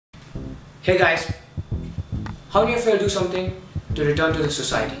Hey guys, how many of you will do something to return to the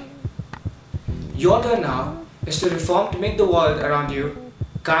society? Your turn now is to reform, to make the world around you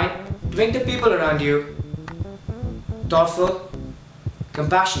kind, to make the people around you thoughtful,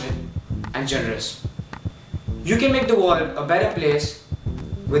 compassionate and generous. You can make the world a better place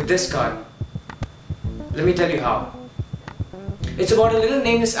with this card. Let me tell you how. It's about a little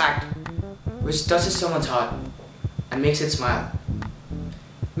nameless act which touches someone's heart and makes it smile,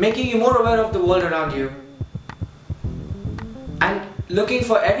 making you more aware of the world around you and looking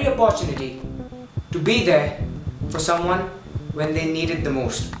for every opportunity to be there for someone when they need it the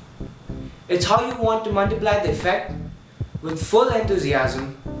most. It's how you want to multiply the effect with full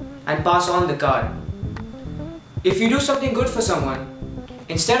enthusiasm and pass on the card. If you do something good for someone,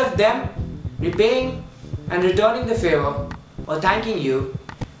 instead of them repaying and returning the favor or thanking you,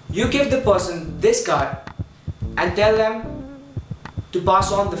 you give the person this card and tell them to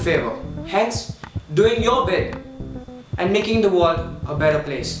pass on the favor, hence doing your bit and making the world a better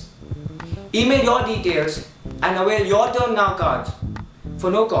place. Email your details and avail your turn now cards for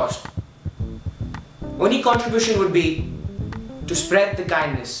no cost. Only contribution would be to spread the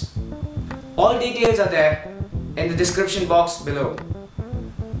kindness. All details are there in the description box below.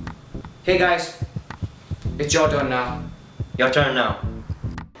 Hey guys, it's your turn now. Your turn now.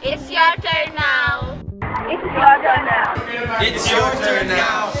 It's your turn now. It's your turn now. It's your turn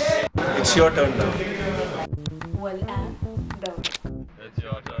now. It's your turn now. Well and done. It's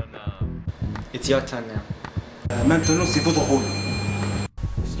your turn now. It's your turn now. Maintenant, c'est votre rôle.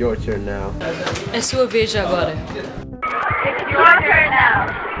 It's your turn now. É sua vez agora. It's your turn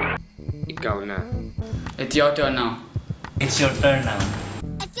now. Ikaw na. It's your turn now. It's your turn now.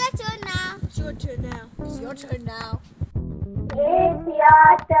 It's your turn now. It's your turn now. It's your turn now. It's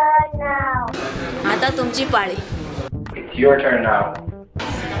your turn now. आता तुमची पाळी. It's your turn now.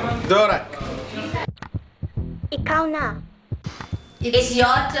 Dorak. Ikaw na. It's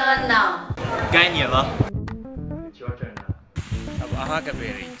your turn now. Ganha lá. It's your turn now. अब अहाँ का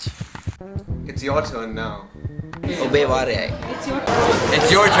parent. It's your turn now. Obey वारे आए.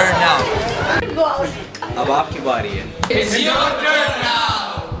 It's your turn now. अब आपकी बारी है. It's your turn